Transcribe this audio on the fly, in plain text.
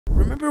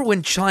Remember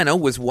when China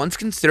was once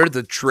considered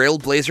the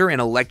trailblazer in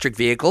electric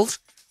vehicles?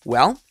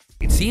 Well,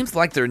 it seems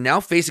like they're now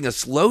facing a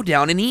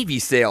slowdown in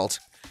EV sales.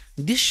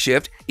 This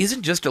shift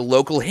isn't just a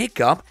local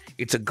hiccup,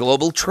 it's a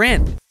global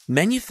trend.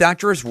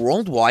 Manufacturers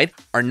worldwide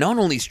are not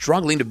only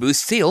struggling to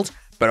boost sales,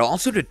 but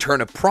also to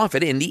turn a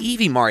profit in the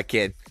EV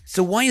market.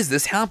 So why is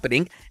this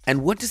happening,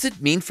 and what does it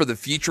mean for the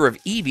future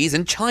of EVs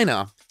in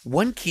China?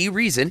 One key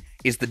reason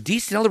is the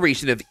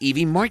deceleration of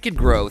EV market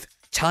growth.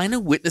 China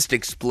witnessed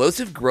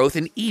explosive growth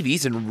in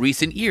EVs in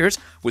recent years,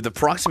 with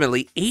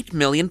approximately 8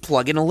 million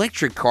plug-in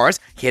electric cars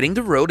hitting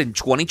the road in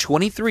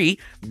 2023,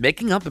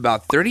 making up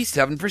about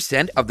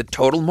 37% of the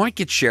total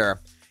market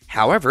share.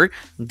 However,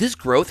 this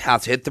growth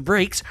has hit the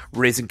brakes,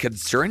 raising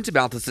concerns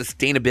about the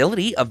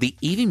sustainability of the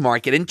EV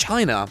market in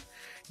China.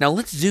 Now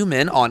let's zoom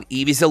in on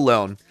EVs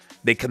alone.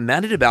 They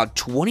commanded about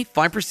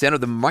 25%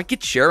 of the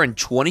market share in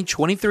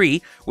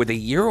 2023, with a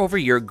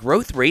year-over-year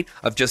growth rate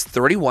of just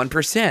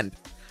 31%.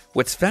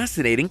 What's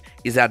fascinating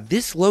is that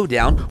this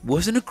slowdown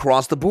wasn't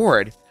across the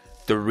board.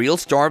 The real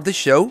star of the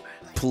show,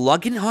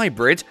 plug-in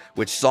hybrids,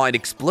 which saw an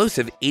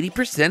explosive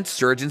 80%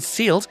 surge in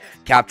sales,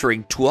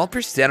 capturing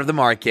 12% of the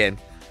market.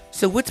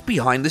 So what's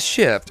behind the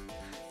shift?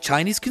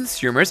 Chinese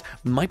consumers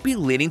might be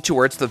leaning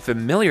towards the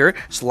familiar,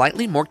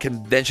 slightly more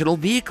conventional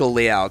vehicle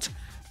layouts.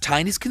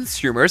 Chinese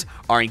consumers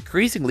are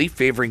increasingly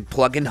favoring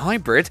plug-in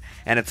hybrids,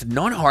 and it's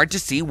not hard to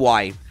see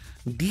why.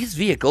 These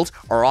vehicles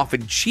are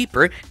often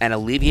cheaper and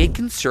alleviate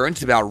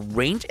concerns about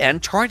range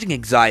and charging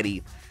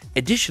anxiety.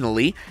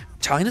 Additionally,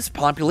 China's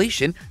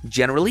population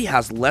generally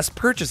has less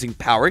purchasing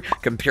power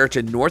compared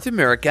to North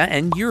America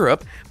and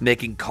Europe,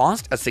 making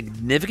cost a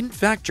significant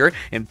factor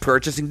in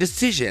purchasing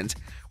decisions.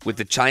 With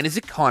the Chinese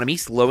economy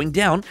slowing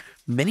down,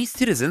 many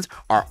citizens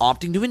are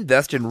opting to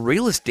invest in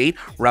real estate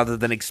rather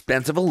than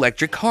expensive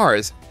electric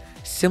cars.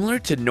 Similar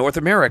to North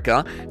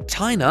America,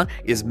 China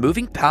is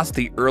moving past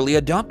the early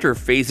adopter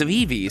phase of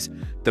EVs.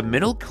 The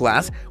middle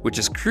class, which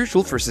is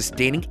crucial for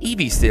sustaining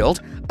EV sales,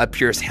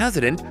 appears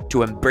hesitant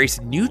to embrace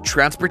new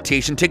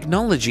transportation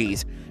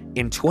technologies.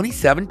 In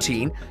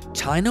 2017,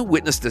 China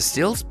witnessed a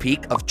sales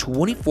peak of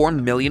 24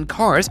 million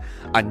cars,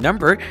 a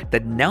number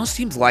that now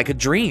seems like a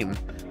dream.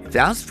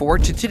 Fast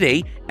forward to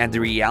today, and the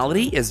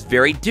reality is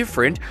very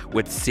different,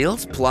 with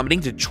sales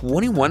plummeting to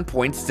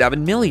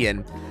 21.7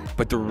 million.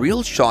 But the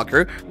real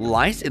shocker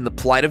lies in the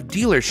plight of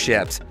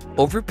dealerships.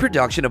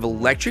 Overproduction of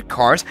electric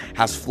cars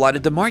has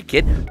flooded the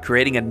market,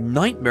 creating a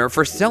nightmare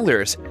for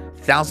sellers.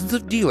 Thousands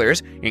of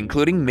dealers,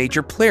 including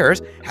major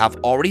players, have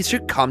already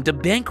succumbed to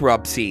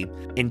bankruptcy.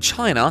 In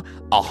China,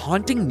 a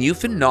haunting new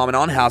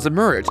phenomenon has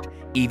emerged: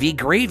 EV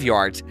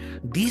graveyards.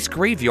 These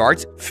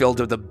graveyards, filled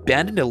with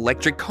abandoned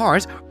electric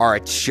cars, are a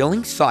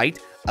chilling sight,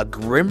 a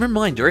grim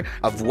reminder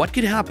of what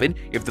could happen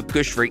if the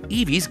push for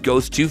EVs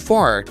goes too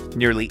far.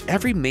 Nearly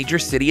every major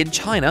city in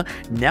China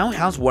now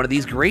has one of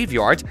these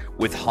graveyards,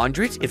 with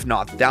hundreds if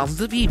not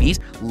thousands of EVs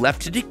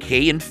left to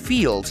decay in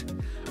fields.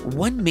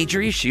 One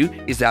major issue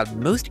is that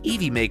most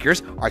EV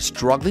makers are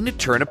struggling to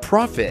turn a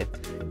profit.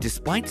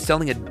 Despite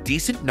selling a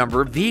decent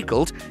number of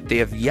vehicles, they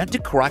have yet to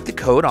crack the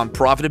code on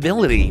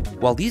profitability.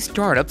 While these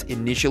startups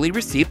initially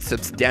received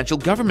substantial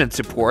government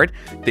support,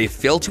 they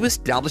failed to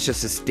establish a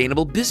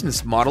sustainable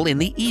business model in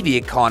the EV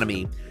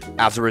economy.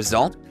 As a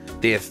result,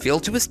 they have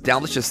failed to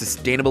establish a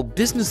sustainable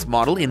business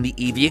model in the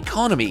EV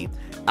economy.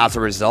 As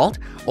a result,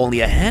 only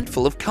a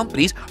handful of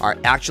companies are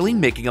actually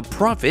making a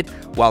profit,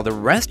 while the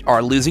rest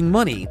are losing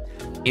money.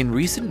 In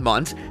recent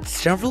months,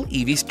 several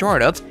EV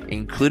startups,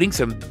 including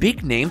some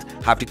big names,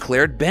 have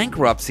declared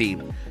bankruptcy.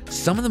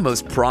 Some of the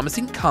most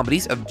promising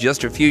companies of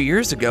just a few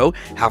years ago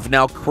have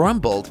now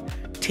crumbled.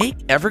 Take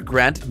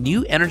Evergrande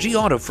New Energy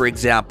Auto, for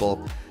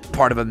example.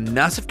 Part of a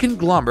massive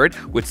conglomerate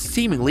with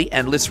seemingly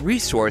endless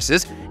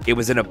resources, it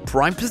was in a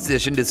prime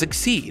position to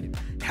succeed.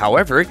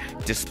 However,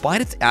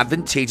 despite its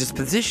advantageous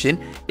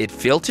position, it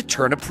failed to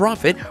turn a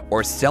profit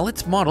or sell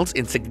its models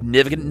in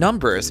significant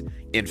numbers.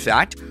 In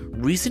fact,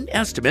 recent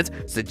estimates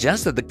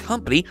suggest that the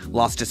company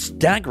lost a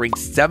staggering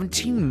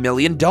 $17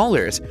 million.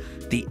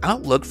 The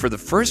outlook for the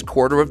first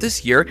quarter of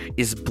this year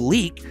is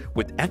bleak,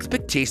 with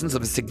expectations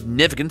of a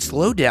significant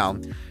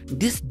slowdown.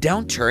 This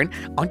downturn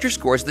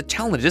underscores the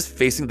challenges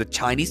facing the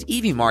Chinese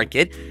EV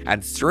market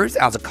and serves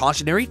as a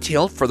cautionary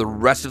tale for the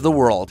rest of the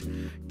world.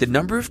 The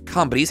number of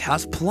companies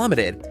has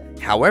plummeted.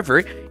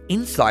 However,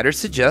 insiders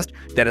suggest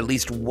that at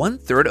least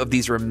one-third of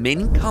these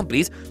remaining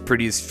companies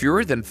produce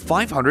fewer than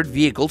 500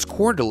 vehicles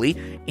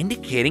quarterly,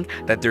 indicating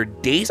that their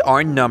days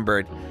are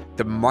numbered.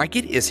 The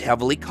market is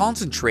heavily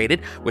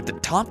concentrated, with the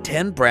top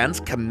 10 brands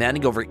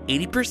commanding over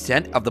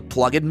 80% of the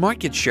plug-in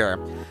market share.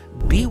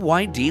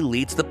 BYD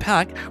leads the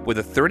pack with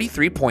a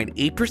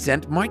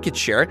 33.8% market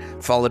share,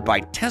 followed by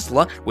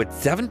Tesla with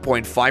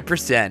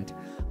 7.5%.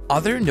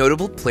 Other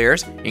notable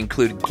players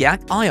include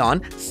GAC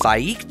Ion,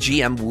 SAIC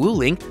GM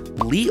Wuling,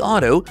 Li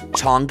Auto,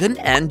 Chang'an,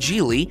 and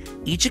Geely,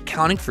 each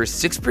accounting for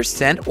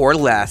 6% or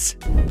less.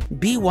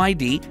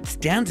 BYD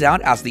stands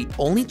out as the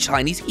only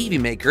Chinese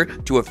EV maker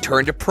to have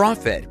turned a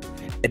profit.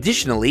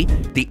 Additionally,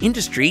 the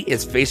industry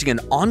is facing an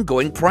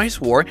ongoing price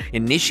war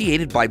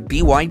initiated by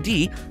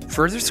BYD,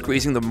 further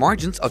squeezing the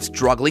margins of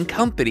struggling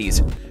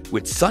companies.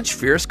 With such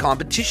fierce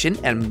competition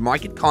and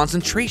market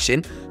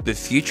concentration, the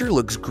future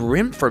looks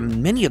grim for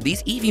many of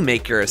these EV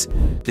makers.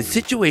 The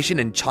situation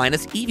in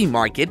China's EV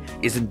market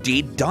is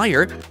indeed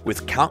dire,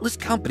 with countless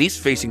companies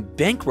facing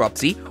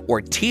bankruptcy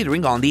or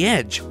teetering on the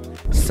edge.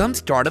 Some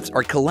startups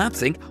are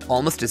collapsing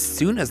almost as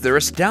soon as they're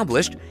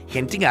established,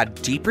 hinting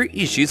at deeper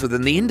issues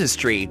within the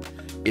industry.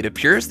 It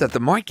appears that the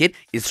market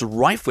is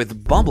rife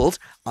with bubbles,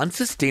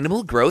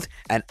 unsustainable growth,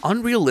 and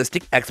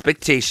unrealistic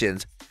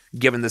expectations.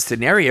 Given the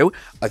scenario,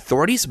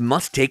 authorities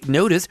must take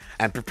notice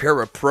and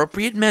prepare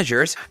appropriate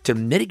measures to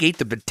mitigate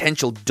the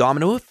potential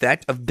domino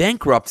effect of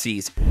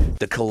bankruptcies.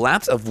 The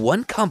collapse of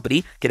one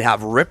company can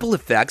have ripple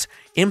effects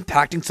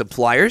impacting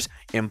suppliers,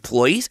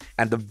 employees,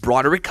 and the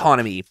broader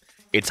economy.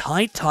 It's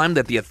high time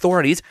that the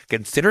authorities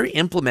consider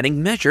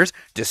implementing measures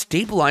to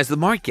stabilize the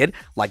market,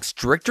 like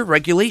stricter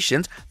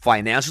regulations,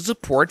 financial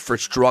support for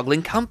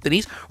struggling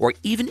companies, or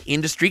even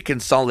industry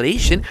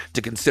consolidation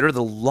to consider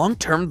the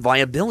long-term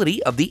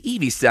viability of the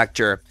EV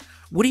sector.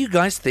 What do you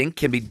guys think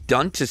can be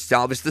done to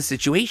salvage the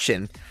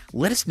situation?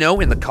 Let us know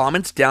in the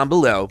comments down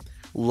below.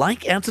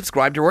 Like and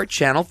subscribe to our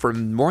channel for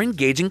more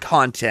engaging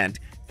content.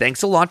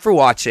 Thanks a lot for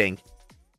watching.